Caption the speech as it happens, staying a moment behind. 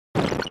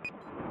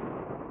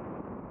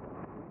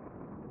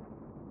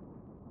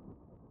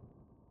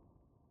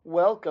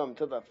Welcome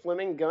to the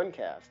Fleming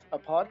Guncast, a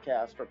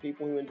podcast for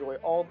people who enjoy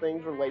all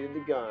things related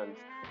to guns.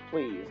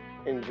 Please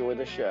enjoy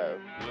the show.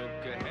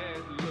 Look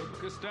ahead,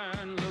 look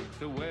astern, look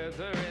the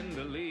weather in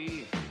the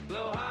lee.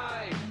 Blow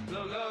high,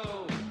 blow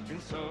low,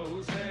 and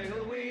so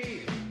sail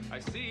we. I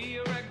see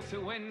a wreck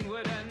to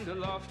windward and a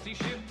lofty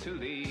ship to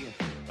lee,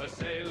 a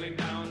sailing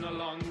down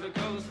along the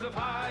coast of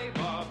High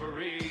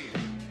Barbary.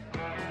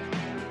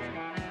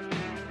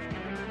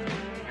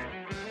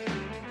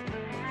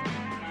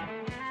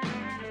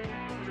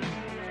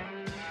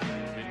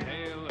 Then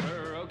hail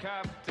her, O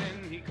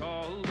captain, he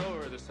called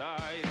o'er the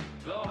side.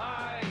 Blow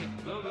high,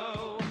 blow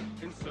low,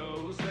 and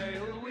so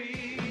sail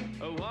we.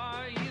 Oh,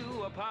 are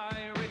you a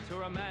pirate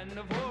or a man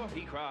of war,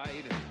 he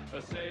cried,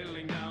 a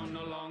sailing down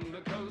along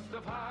the coast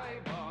of High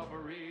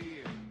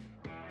Barbary.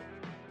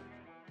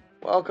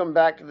 Welcome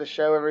back to the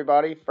show,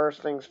 everybody.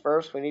 First things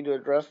first, we need to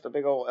address the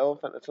big old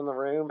elephant that's in the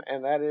room,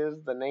 and that is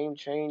the name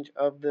change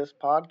of this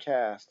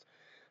podcast.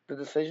 The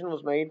decision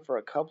was made for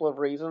a couple of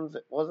reasons.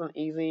 It wasn't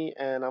easy,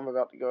 and I'm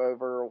about to go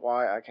over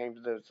why I came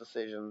to those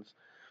decisions.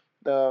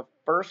 The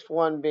first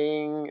one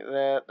being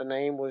that the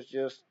name was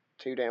just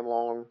too damn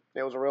long.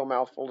 It was a real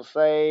mouthful to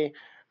say.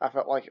 I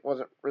felt like it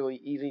wasn't really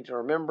easy to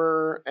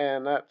remember,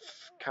 and that's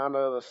kind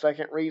of the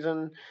second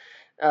reason,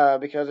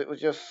 because it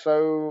was just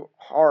so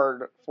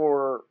hard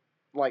for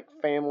like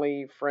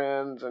family,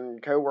 friends,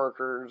 and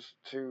coworkers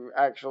to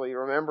actually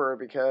remember,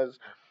 because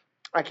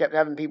I kept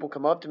having people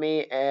come up to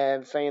me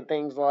and saying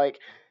things like,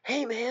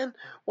 "Hey man,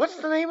 what's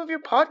the name of your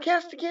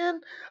podcast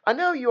again? I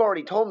know you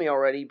already told me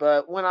already,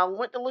 but when I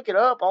went to look it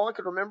up, all I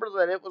could remember is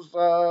that it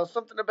was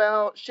something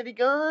about shitty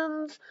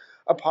guns,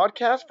 a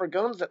podcast for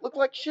guns that look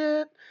like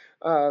shit,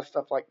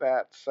 stuff like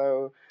that."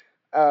 So,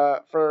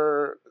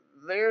 for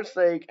their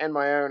sake and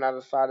my own, I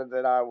decided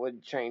that I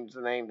would change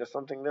the name to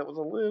something that was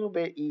a little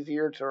bit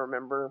easier to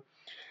remember.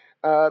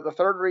 The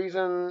third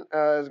reason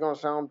is going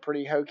to sound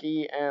pretty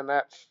hokey, and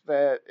that's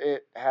that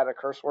it had a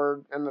curse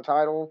word in the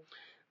title.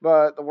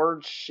 But the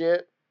word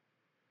shit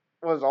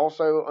was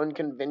also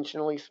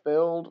unconventionally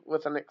spelled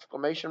with an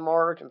exclamation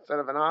mark instead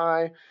of an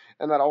I,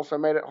 and that also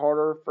made it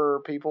harder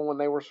for people when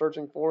they were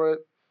searching for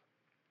it.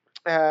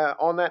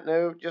 On that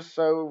note, just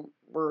so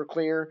we're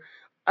clear,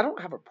 I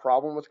don't have a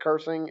problem with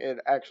cursing. It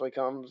actually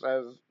comes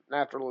as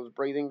natural as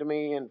breathing to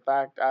me. In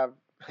fact,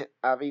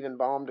 I've even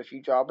bombed a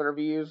few job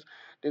interviews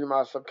due to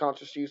my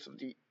subconscious use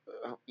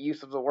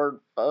of the word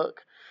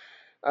fuck.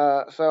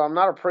 So I'm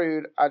not a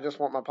prude. I just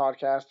want my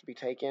podcast to be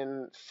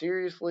taken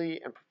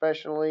seriously and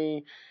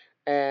professionally.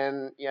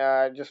 And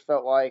yeah, I just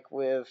felt like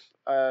with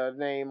a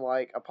name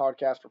like a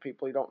podcast for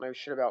people who don't know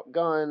shit about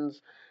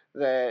guns,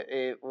 that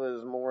it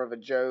was more of a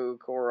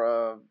joke or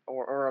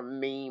a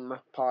meme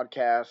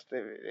podcast,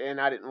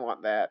 and I didn't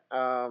want that.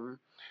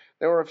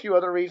 There were a few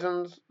other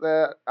reasons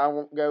that I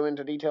won't go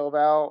into detail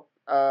about,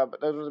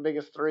 but those were the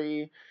biggest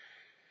three.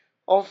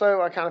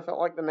 Also, I kind of felt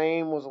like the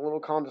name was a little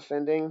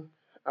condescending,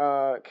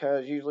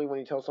 because usually when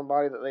you tell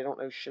somebody that they don't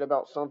know shit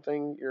about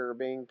something, you're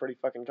being pretty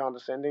fucking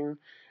condescending.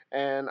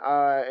 And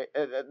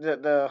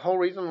the whole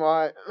reason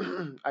why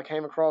I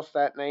came across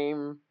that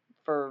name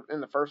for in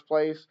the first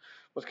place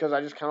was because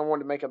I just kind of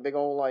wanted to make a big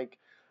old like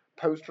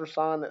poster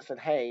sign that said,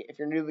 "Hey, if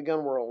you're new to the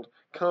gun world,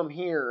 come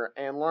here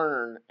and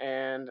learn."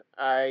 And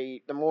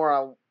the more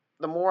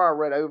I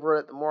read over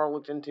it, the more I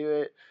looked into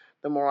it,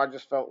 the more I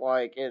just felt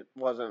like it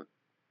wasn't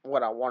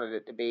what I wanted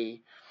it to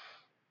be.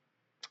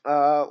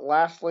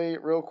 Lastly,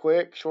 real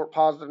quick, short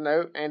positive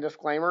note and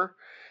disclaimer.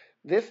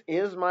 This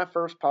is my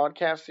first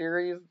podcast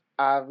series.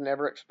 I've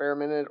never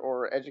experimented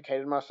or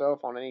educated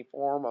myself on any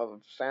form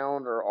of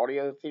sound or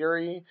audio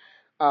theory.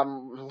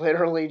 I'm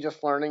literally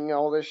just learning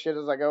all this shit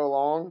as I go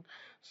along.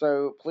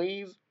 So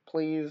please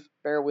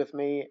bear with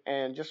me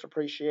and just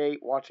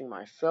appreciate watching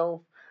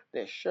myself,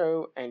 this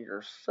show, and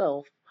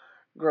yourself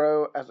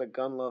grow as a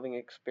gun-loving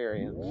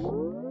experience.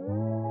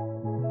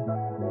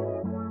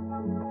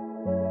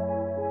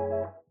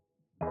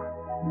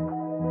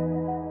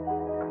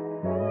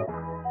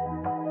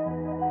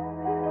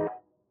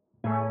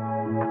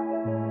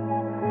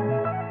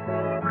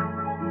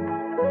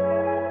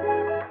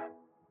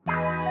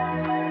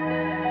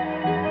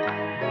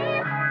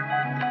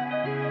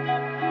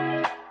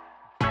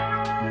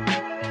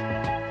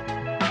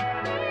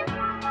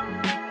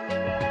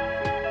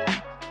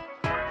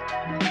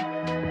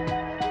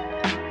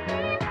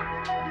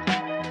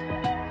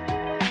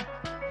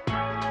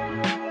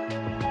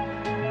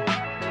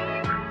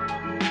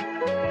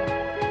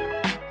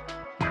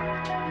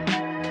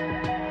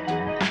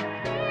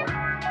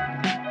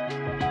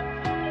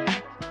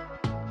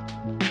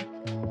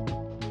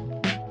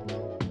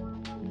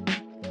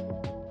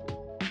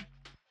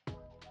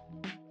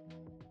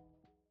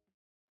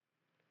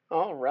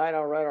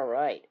 All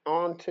right.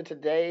 On to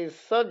today's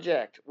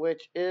subject,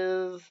 which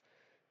is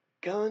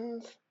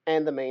guns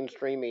and the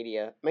mainstream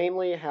media,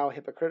 mainly how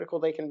hypocritical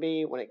they can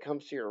be when it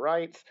comes to your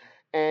rights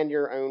and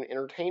your own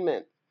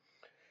entertainment.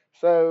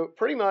 So,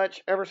 pretty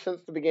much ever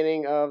since the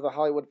beginning of the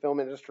Hollywood film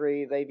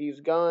industry, they've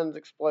used guns,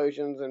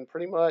 explosions, and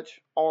pretty much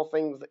all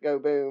things that go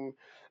boom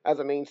as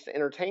a means to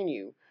entertain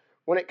you.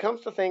 When it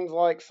comes to things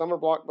like summer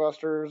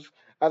blockbusters,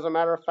 as a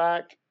matter of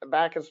fact,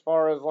 back as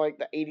far as like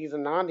the 80s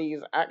and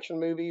 90s, action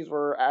movies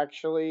were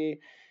actually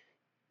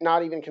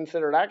not even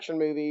considered action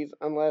movies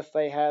unless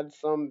they had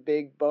some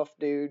big buff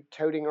dude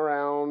toting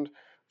around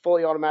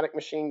fully automatic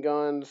machine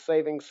guns,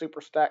 saving super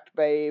stacked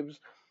babes,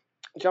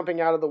 jumping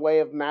out of the way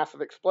of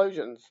massive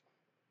explosions.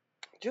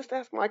 Just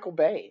ask Michael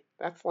Bay.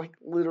 That's like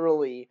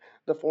literally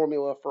the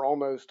formula for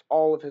almost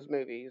all of his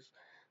movies.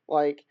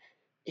 Like,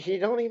 he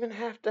don't even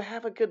have to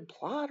have a good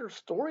plot or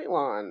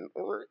storyline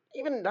or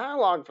even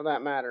dialogue for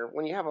that matter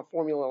when you have a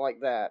formula like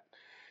that.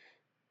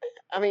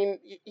 I mean,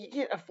 you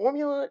get a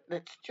formula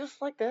that's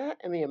just like that,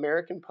 and the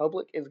American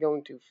public is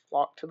going to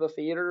flock to the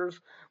theaters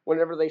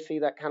whenever they see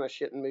that kind of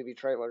shit in movie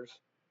trailers.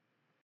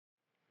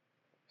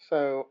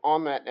 So,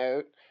 on that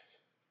note,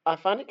 I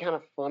find it kind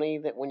of funny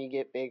that when you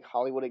get big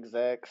Hollywood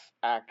execs,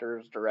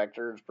 actors,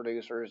 directors,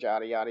 producers,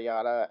 yada, yada,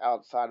 yada,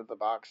 outside of the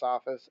box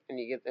office, and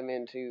you get them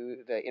into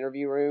the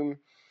interview room,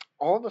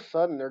 all of a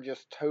sudden they're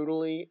just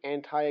totally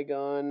anti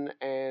gun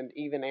and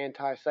even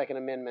anti Second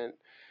Amendment.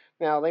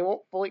 Now, they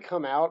won't fully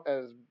come out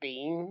as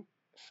being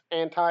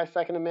anti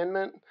Second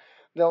Amendment.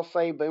 They'll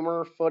say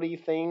boomer footy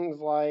things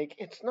like,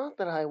 "It's not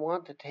that I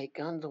want to take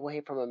guns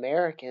away from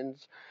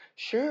Americans.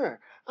 Sure,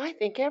 I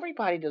think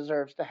everybody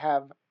deserves to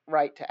have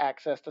right to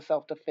access to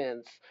self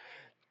defense.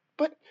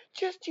 But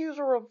just use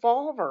a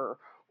revolver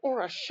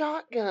or a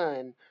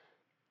shotgun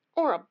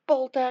or a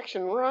bolt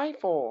action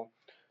rifle."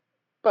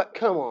 But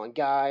come on,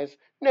 guys.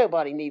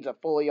 Nobody needs a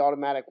fully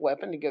automatic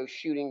weapon to go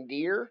shooting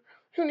deer.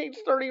 Who needs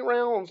 30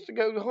 rounds to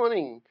go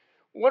hunting?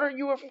 What are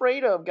you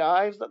afraid of,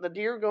 guys? That the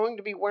deer are going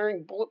to be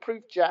wearing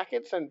bulletproof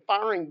jackets and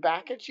firing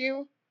back at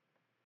you?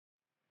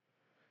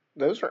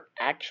 Those are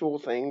actual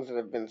things that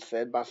have been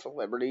said by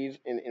celebrities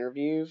in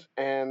interviews,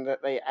 and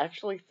that they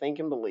actually think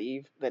and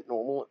believe that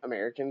normal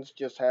Americans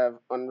just have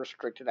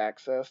unrestricted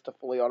access to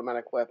fully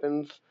automatic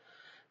weapons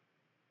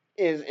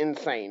is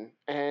insane.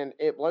 And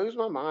it blows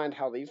my mind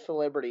how these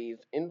celebrities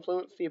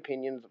influence the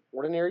opinions of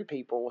ordinary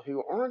people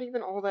who aren't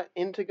even all that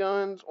into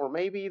guns, or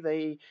maybe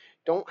they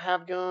don't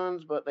have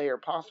guns, but they are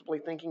possibly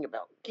thinking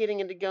about getting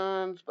into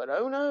guns. But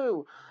oh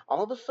no,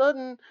 all of a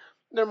sudden,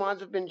 their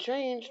minds have been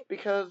changed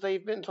because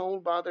they've been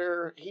told by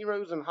their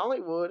heroes in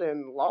Hollywood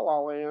and La La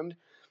Land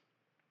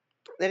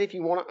that if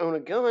you want to own a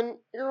gun,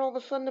 you're all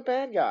of a sudden a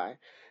bad guy.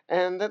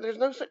 And that there's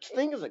no such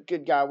thing as a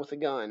good guy with a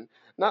gun.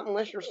 Not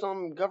unless you're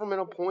some government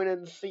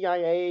appointed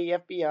CIA,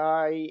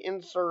 FBI,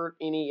 insert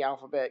any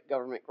alphabet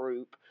government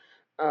group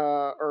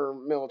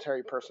or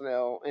military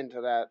personnel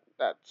into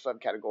that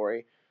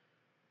subcategory.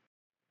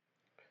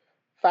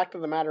 Fact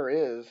of the matter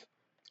is,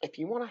 if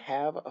you want to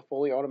have a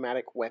fully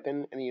automatic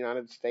weapon in the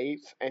United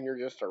States and you're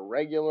just a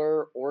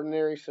regular,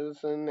 ordinary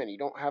citizen and you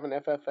don't have an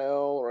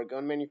FFL or a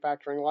gun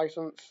manufacturing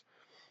license,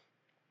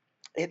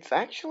 it's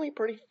actually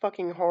pretty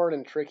fucking hard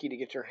and tricky to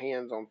get your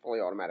hands on fully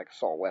automatic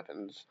assault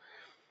weapons.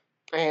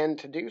 And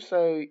to do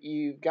so,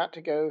 you've got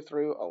to go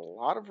through a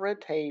lot of red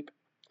tape,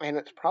 and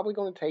it's probably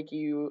going to take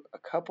you a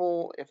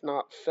couple, if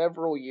not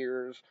several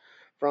years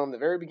from the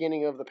very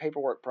beginning of the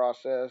paperwork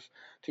process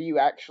to you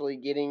actually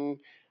getting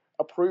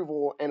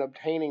approval and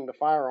obtaining the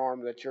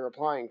firearm that you're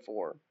applying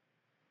for.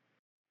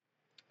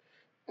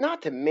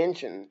 Not to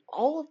mention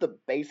all of the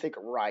basic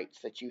rights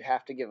that you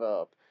have to give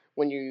up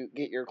when you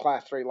get your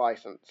Class 3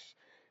 license.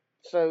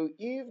 So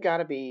you've got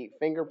to be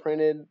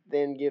fingerprinted,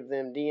 then give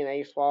them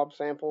DNA swab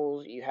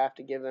samples. You have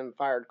to give them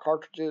fired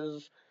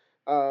cartridges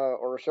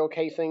or shell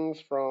casings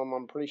from,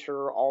 I'm pretty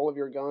sure, all of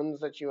your guns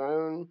that you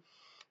own.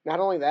 Not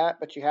only that,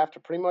 but you have to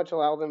pretty much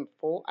allow them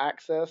full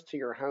access to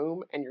your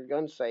home and your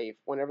gun safe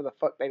whenever the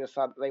fuck they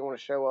decide that they want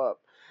to show up.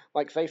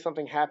 Like, say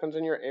something happens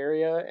in your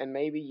area and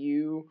maybe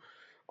you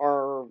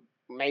are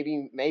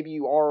maybe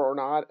you are or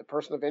not a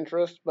person of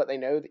interest, but they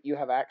know that you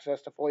have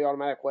access to fully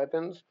automatic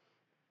weapons.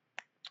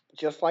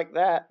 Just like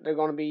that, they're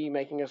going to be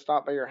making a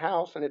stop by your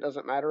house, and it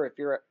doesn't matter if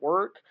you're at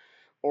work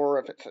or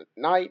if it's at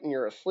night and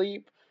you're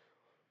asleep,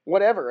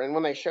 whatever. And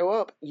when they show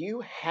up,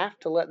 you have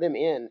to let them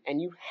in and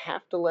you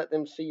have to let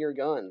them see your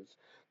guns.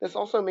 This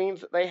also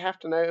means that they have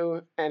to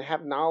know and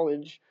have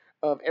knowledge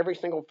of every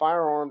single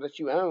firearm that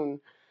you own.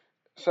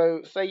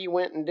 So, say you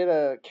went and did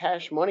a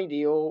cash money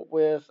deal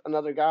with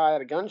another guy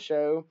at a gun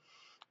show,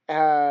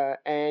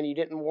 and you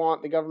didn't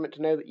want the government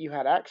to know that you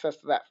had access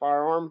to that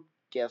firearm,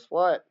 guess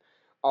what?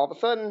 All of a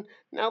sudden,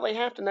 now they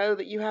have to know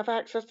that you have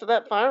access to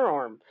that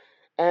firearm.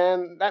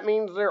 And that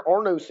means there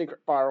are no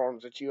secret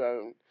firearms that you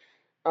own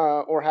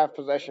or have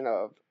possession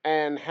of.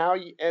 And how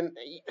you, and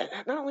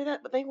not only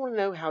that, but they want to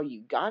know how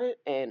you got it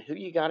and who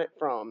you got it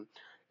from,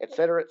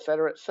 etc.,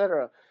 etc.,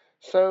 etc.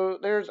 So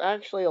there's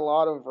actually a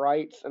lot of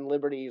rights and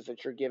liberties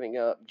that you're giving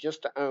up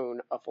just to own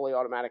a fully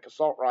automatic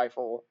assault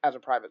rifle as a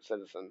private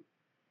citizen.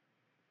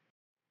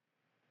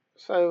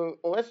 So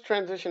let's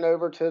transition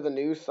over to the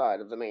news side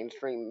of the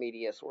mainstream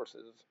media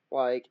sources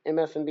like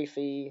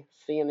MSNBC,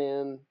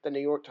 CNN, the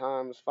New York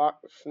Times,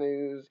 Fox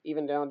News,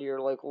 even down to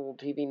your local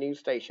TV news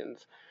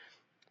stations.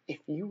 if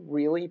you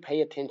really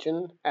pay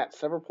attention at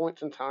several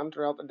points in time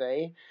throughout the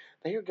day,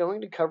 they are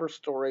going to cover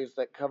stories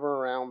that cover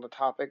around the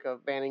topic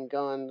of banning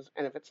guns.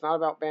 And if it's not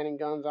about banning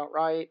guns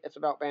outright, it's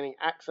about banning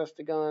access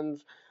to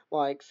guns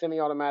like semi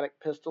automatic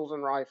pistols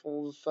and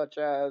rifles, such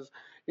as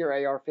your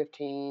AR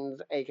 15s,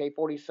 AK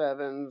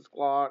 47s,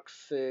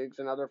 Glocks, SIGs,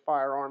 and other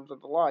firearms of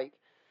the like.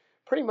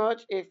 Pretty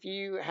much, if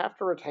you have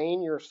to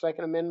retain your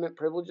Second Amendment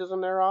privileges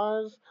in their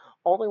eyes,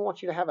 all they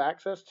want you to have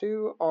access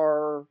to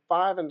are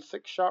 5 and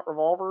 6 shot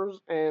revolvers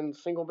and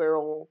single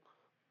barrel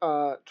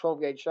 12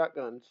 gauge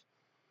shotguns.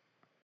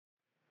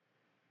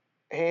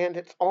 And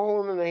it's all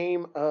in the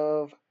name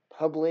of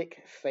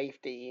public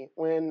safety,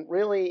 when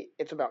really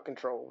it's about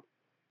control.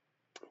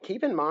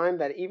 Keep in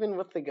mind that even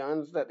with the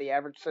guns that the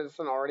average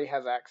citizen already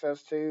has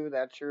access to,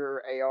 that's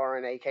your AR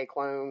and AK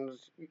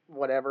clones,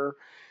 whatever,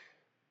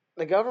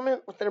 the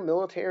government with their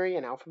military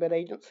and alphabet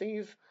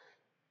agencies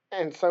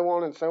and so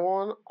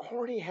on,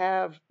 already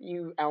have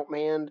you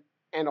outmanned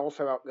and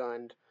also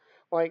outgunned.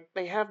 Like,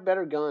 they have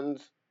better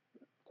guns,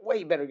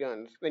 way better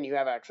guns than you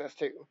have access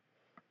to.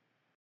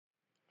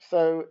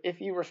 So,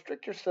 if you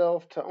restrict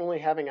yourself to only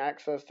having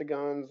access to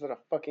guns that a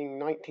fucking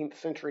 19th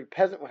century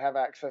peasant would have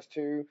access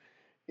to,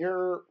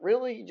 you're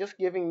really just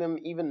giving them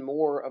even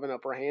more of an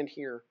upper hand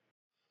here.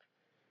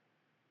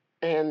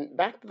 And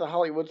back to the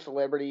Hollywood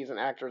celebrities and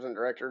actors and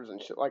directors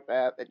and shit like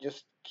that, that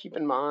just keep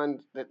in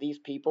mind that these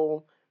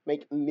people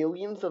make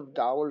millions of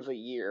dollars a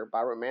year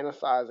by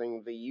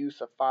romanticizing the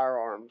use of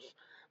firearms.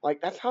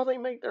 Like, that's how they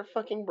make their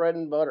fucking bread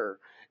and butter,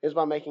 is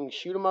by making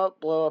shoot 'em up,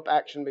 blow up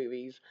action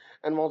movies.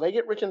 And while they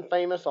get rich and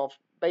famous off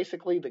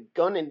basically the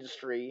gun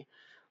industry,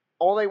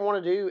 all they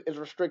want to do is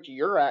restrict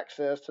your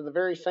access to the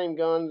very same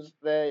guns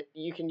that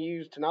you can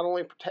use to not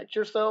only protect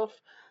yourself,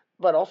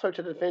 but also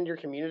to defend your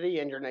community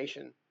and your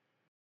nation.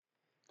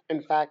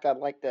 In fact, I'd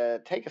like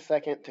to take a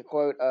second to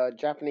quote a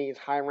Japanese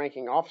high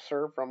ranking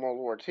officer from World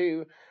War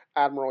II,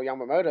 Admiral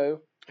Yamamoto,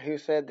 who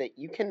said that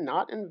you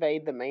cannot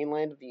invade the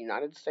mainland of the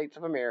United States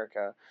of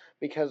America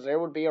because there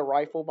would be a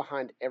rifle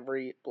behind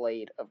every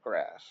blade of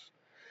grass.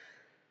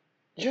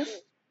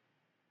 Just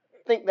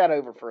think that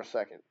over for a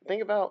second.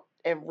 Think about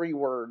every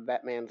word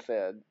that man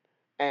said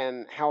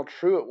and how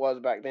true it was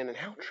back then and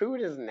how true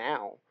it is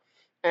now.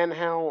 And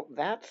how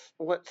that's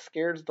what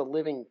scares the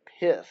living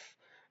piss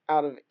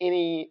out of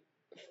any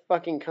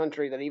fucking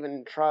country that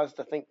even tries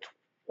to think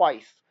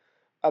twice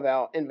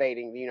about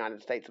invading the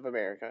United States of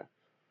America.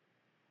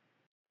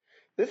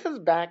 This is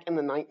back in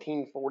the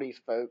 1940s,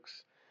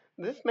 folks.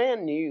 This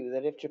man knew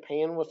that if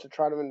Japan was to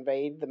try to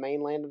invade the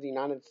mainland of the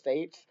United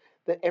States,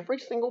 that every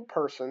single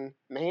person,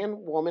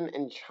 man, woman,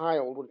 and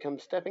child would come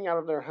stepping out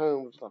of their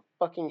homes with a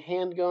fucking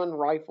handgun,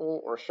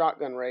 rifle, or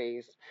shotgun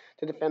raised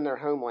to defend their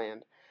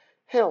homeland.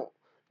 Hell,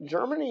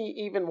 Germany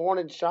even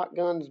wanted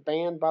shotguns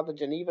banned by the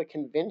Geneva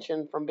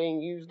Convention from being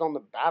used on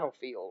the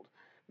battlefield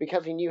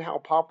because he knew how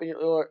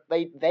popular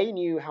they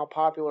knew how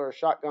popular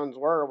shotguns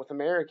were with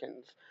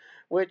Americans.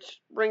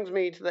 Which brings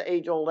me to the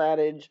age-old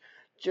adage,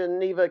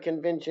 Geneva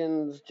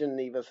Conventions,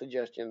 Geneva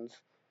Suggestions.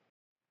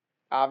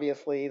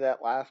 Obviously,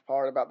 that last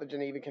part about the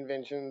Geneva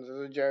Conventions is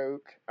a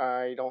joke.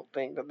 I don't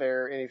think that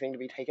they're anything to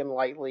be taken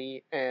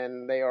lightly,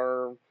 and they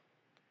are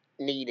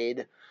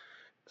needed.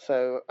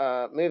 So,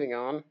 moving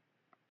on.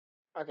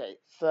 Okay,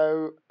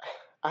 so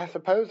I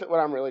suppose that what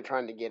I'm really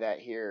trying to get at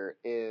here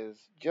is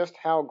just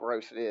how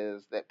gross it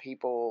is that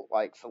people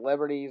like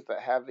celebrities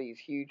that have these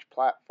huge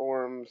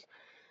platforms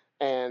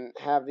and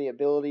have the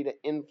ability to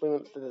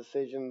influence the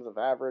decisions of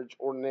average,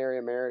 ordinary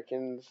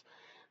Americans,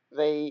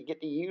 they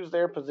get to use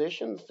their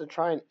positions to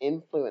try and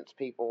influence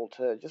people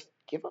to just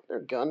give up their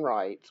gun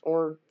rights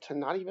or to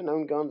not even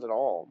own guns at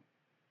all.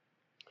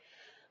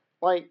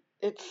 Like,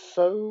 it's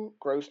so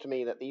gross to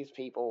me that these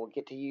people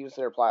get to use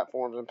their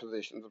platforms and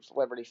positions of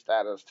celebrity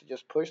status to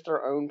just push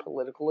their own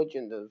political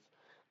agendas.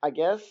 I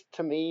guess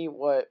to me,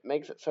 what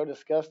makes it so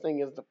disgusting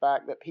is the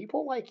fact that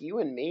people like you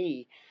and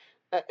me,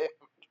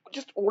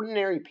 just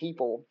ordinary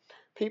people,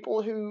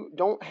 people who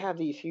don't have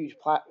these huge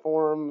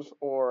platforms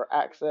or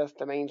access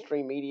to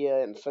mainstream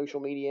media and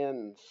social media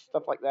and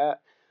stuff like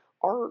that,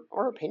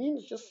 our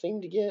opinions just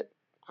seem to get,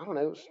 I don't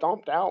know,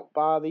 stomped out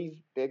by these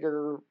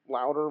bigger,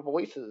 louder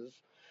voices.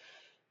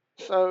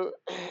 So,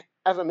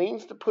 as a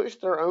means to push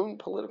their own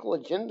political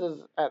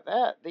agendas at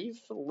that, these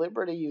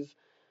celebrities,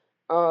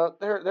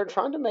 they're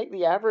trying to make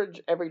the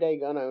average everyday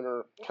gun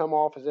owner come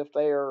off as if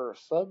they are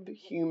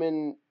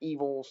subhuman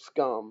evil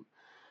scum.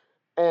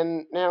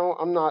 And now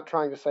I'm not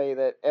trying to say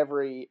that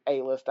every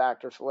A-list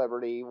actor,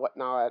 celebrity,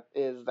 whatnot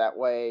is that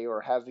way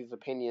or has these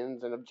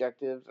opinions and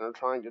objectives and are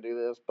trying to do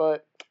this,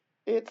 but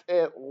it's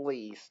at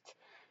least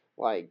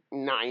like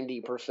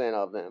 90%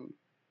 of them.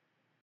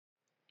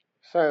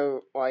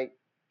 So, like,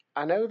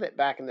 I know that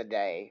back in the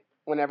day,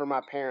 whenever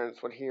my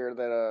parents would hear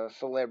that a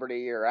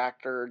celebrity or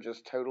actor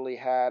just totally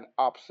had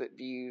opposite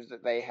views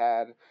that they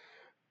had,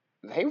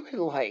 they would,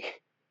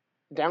 like,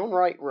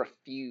 downright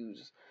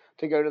refuse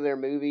to go to their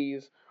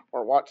movies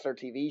or watch their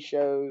TV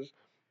shows,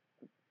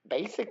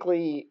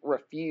 basically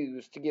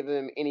refuse to give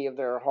them any of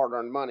their hard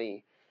earned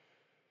money.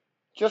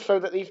 just so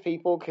that these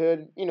people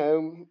could,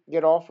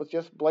 get off with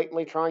just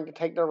blatantly trying to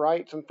take their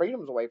rights and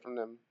freedoms away from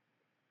them.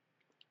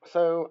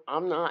 So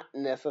I'm not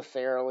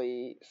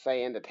necessarily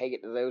saying to take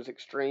it to those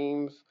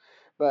extremes,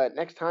 but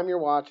next time you're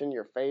watching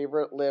your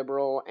favorite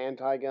liberal,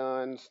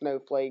 anti-gun,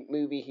 snowflake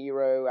movie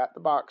hero at the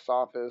box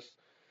office,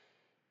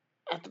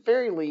 at the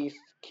very least,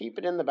 keep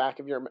it in the back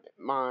of your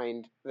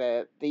mind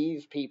that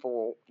these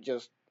people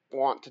just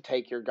want to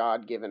take your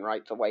God-given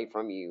rights away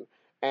from you,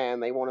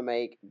 and they want to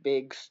make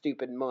big,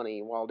 stupid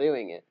money while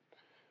doing it.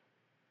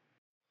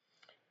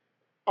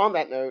 On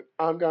that note,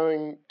 I'm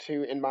going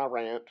to end my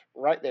rant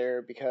right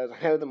there because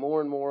I know the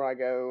more and more I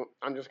go,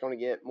 I'm just going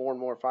to get more and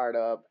more fired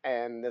up,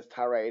 and this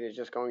tirade is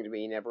just going to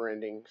be never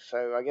ending.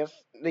 So I guess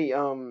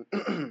the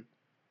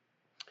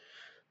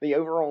the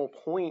overall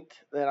point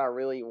that I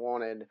really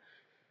wanted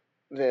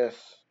this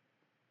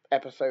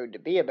episode to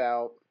be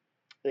about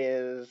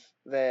is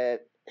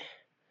that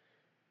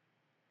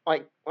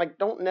like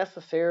don't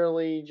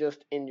necessarily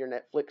just end your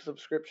Netflix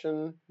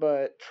subscription,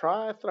 but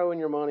try throwing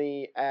your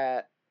money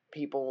at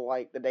people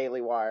like the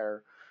Daily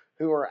Wire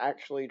who are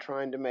actually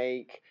trying to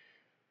make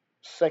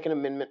Second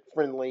Amendment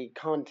friendly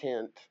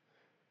content.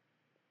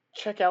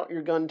 Check out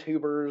your gun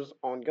tubers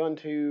on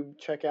GunTube,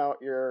 check out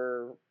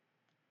your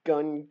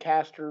gun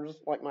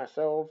casters like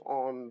myself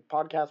on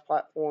podcast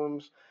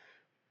platforms.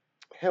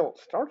 Hell,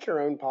 start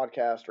your own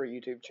podcast or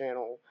YouTube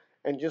channel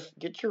and just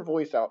get your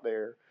voice out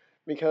there.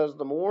 Because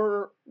the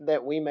more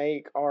that we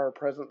make our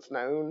presence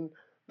known,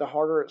 the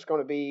harder it's going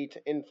to be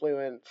to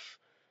influence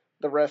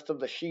the rest of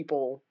the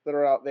sheeple that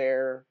are out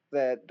there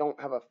that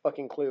don't have a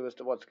fucking clue as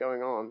to what's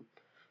going on.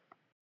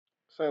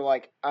 So,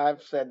 like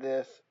I've said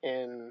this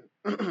in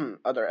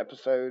other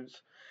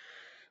episodes,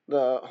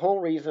 the whole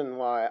reason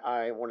why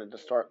I wanted to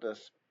start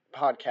this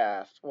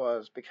podcast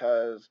was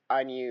because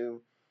I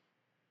knew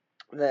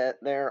that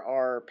there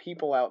are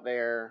people out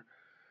there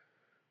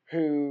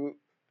who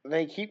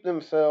they keep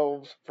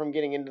themselves from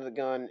getting into the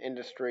gun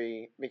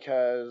industry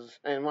because,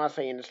 and when I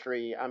say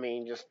industry, I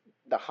mean just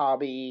the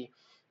hobby,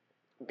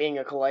 being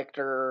a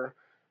collector,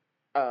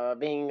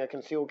 being a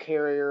concealed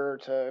carrier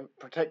to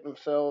protect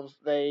themselves.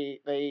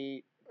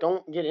 They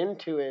don't get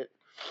into it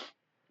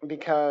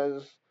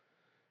because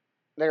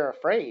they're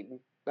afraid.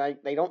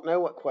 They don't know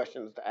what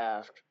questions to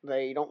ask.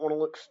 They don't want to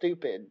look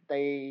stupid.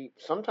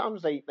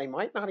 Sometimes they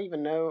might not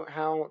even know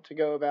how to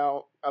go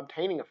about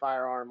obtaining a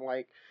firearm.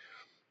 Like,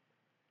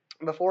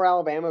 before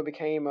Alabama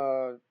became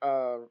a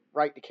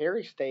right to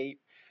carry state,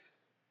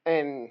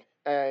 and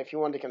if you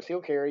wanted to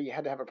conceal carry, you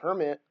had to have a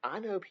permit. I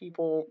know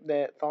people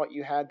that thought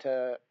you had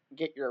to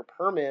get your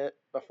permit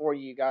before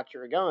you got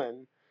your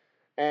gun.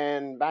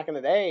 And back in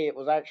the day, it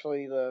was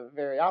actually the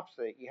very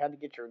opposite. You had to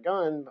get your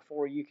gun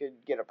before you could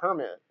get a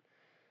permit.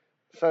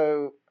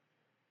 So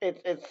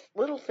it's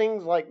little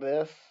things like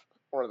this,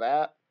 or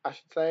that, I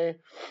should say,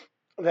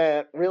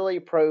 that really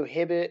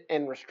prohibit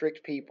and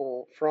restrict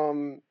people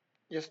from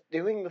just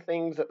doing the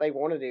things that they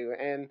want to do.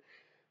 And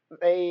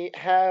they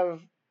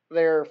have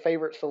their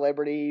favorite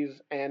celebrities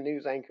and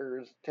news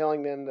anchors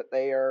telling them that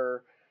they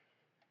are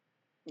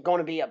going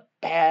to be a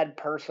bad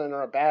person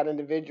or a bad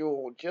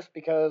individual just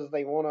because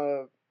they want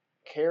to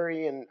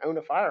carry and own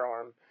a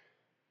firearm.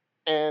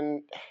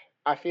 And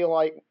I feel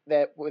like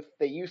that with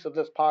the use of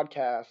this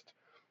podcast,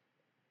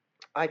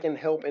 I can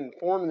help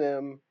inform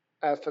them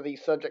as to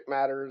these subject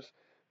matters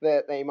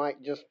that they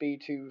might just be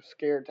too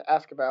scared to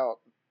ask about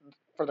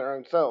for their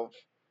own selves.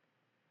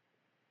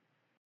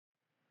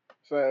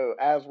 So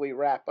as we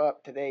wrap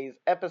up today's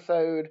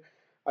episode,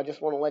 I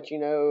just want to let you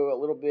know a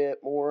little bit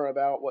more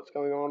about what's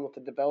going on with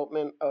the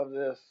development of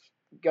this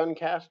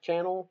Guncast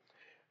channel.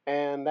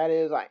 And that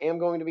is, I am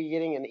going to be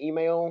getting an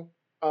email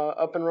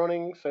up and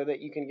running so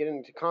that you can get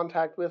into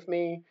contact with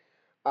me.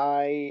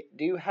 I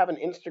do have an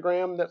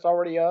Instagram that's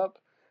already up.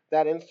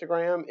 That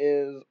Instagram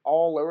is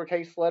all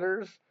lowercase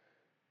letters,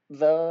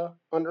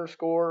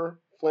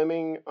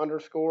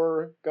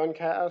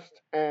 _Fleming_Guncast,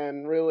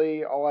 and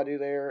really all I do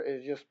there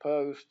is just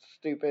post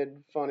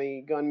stupid,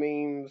 funny gun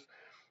memes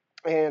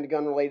and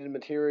gun-related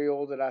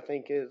material that I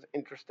think is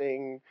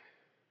interesting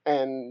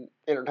and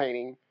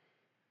entertaining.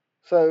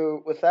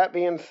 So with that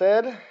being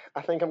said,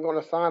 I think I'm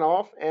going to sign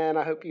off, and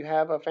I hope you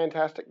have a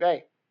fantastic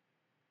day.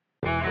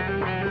 Look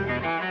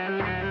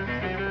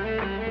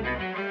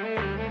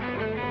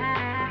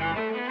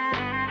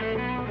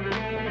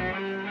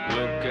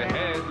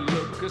ahead,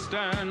 look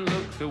astern,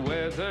 look the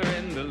weather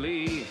in the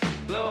lee.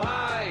 Blow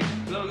high,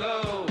 blow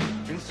low,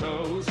 and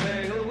so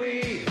sail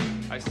we.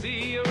 I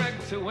see a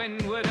wreck to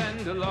windward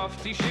and a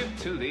lofty ship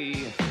to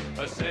lee,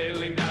 a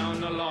sailing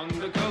down along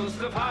the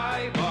coast of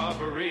High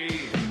Barbary.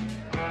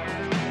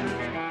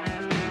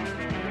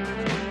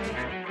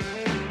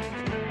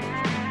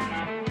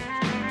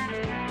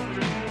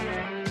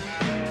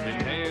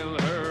 Then hail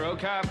her, O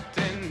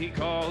captain, he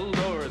called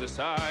o'er the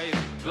side.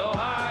 Blow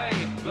high,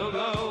 blow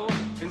low,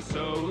 and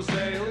so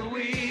sail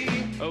we.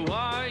 Oh,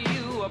 are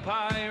you a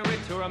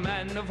pirate or a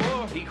man of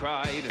war, he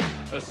cried,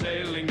 a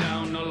sailing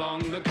down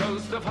along the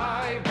coast of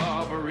High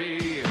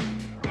Barbary.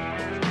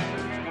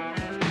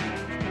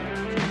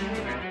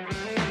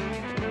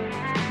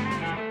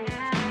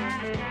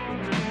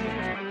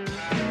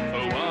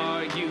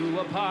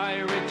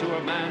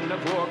 a man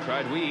of war,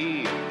 cried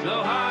we.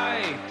 Blow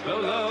high,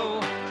 blow low,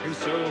 and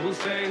so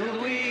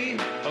sailed we.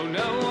 Oh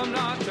no, I'm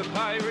not a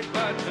pirate,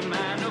 but a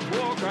man of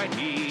war, cried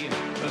he,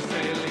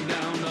 a-sailing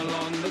down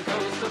along the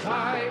coast of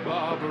High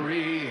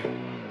Barbary.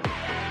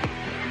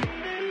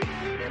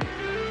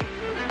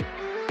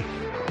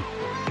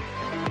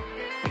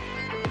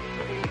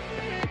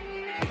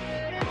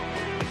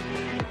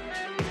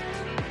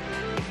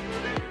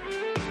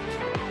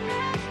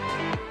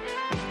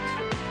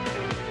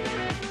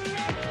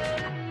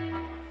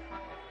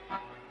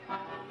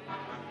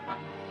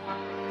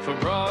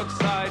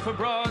 For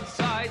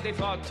broadside, they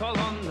fought all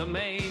on the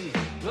main.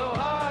 Blow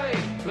high,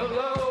 blow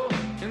low,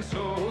 and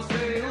so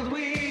sailed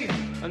we,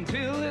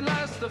 until at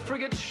last the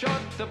frigate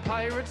shot the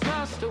pirates'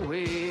 mast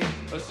away,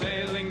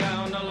 a-sailing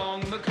down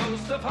along the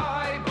coast of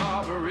High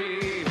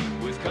Barbary.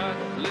 With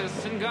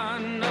cutlass and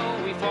gun,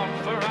 oh, we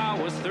fought for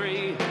hours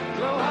 3.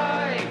 Blow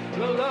high,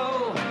 blow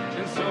low,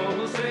 and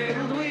so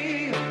sailed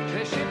we.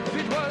 Their ship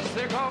it was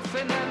their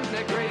coffin, and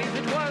their grave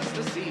it was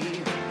the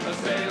sea,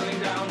 a-sailing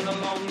down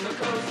along the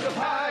coast of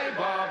High